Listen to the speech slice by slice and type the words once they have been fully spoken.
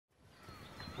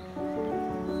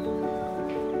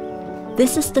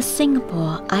This is the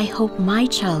Singapore I hope my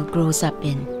child grows up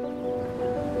in.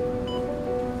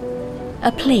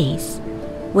 A place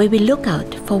where we look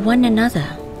out for one another.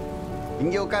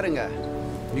 You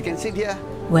can sit here.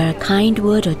 Where a kind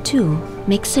word or two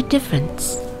makes a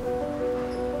difference.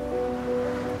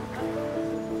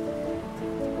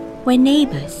 Where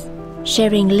neighbors,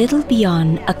 sharing little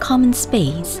beyond a common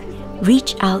space,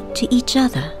 reach out to each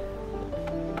other.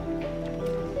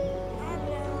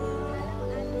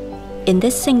 In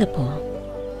this Singapore,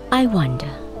 I wonder,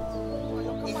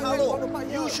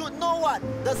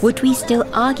 would we still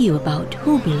argue about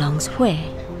who belongs where?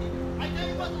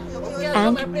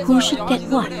 And who should get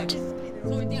what?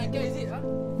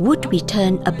 Would we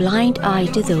turn a blind eye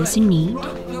to those in need?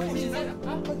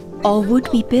 Or would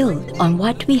we build on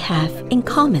what we have in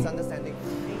common?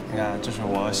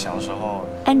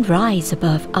 And rise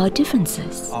above our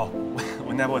differences? Oh,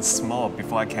 when I was small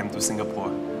before I came to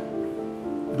Singapore.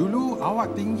 Dulu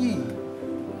awak tinggi,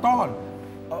 tall.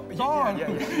 Yeah,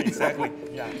 exactly.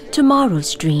 Yeah.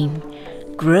 Tomorrow's dream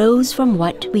grows from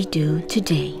what we do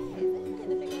today.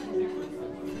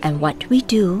 And what we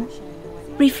do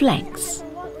reflects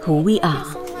who we are.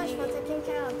 Thank you so much for taking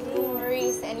care of me. No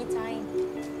worries, anytime.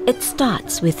 It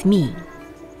starts with me.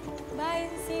 Bye,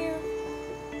 see you.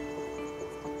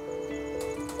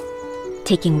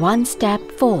 Taking one step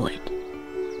forward.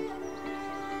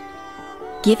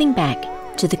 Giving back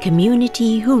to the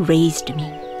community who raised me.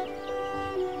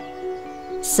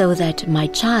 So that my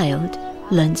child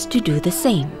learns to do the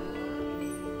same.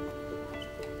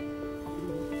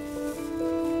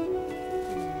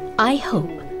 I hope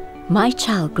my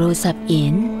child grows up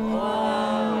in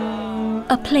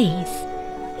a place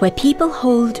where people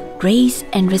hold grace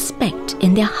and respect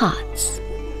in their hearts,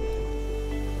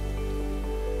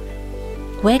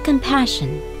 where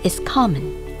compassion is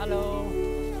common. Hello.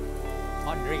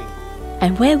 Audrey.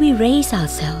 And where we raise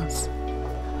ourselves,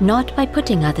 not by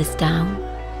putting others down,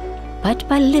 but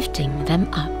by lifting them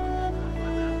up.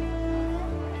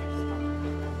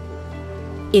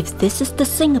 If this is the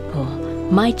Singapore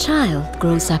my child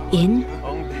grows up in,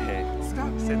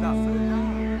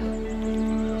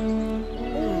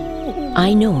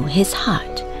 I know his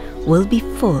heart will be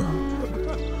full,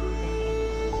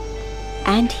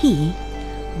 and he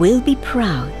will be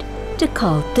proud to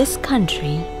call this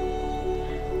country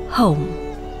home.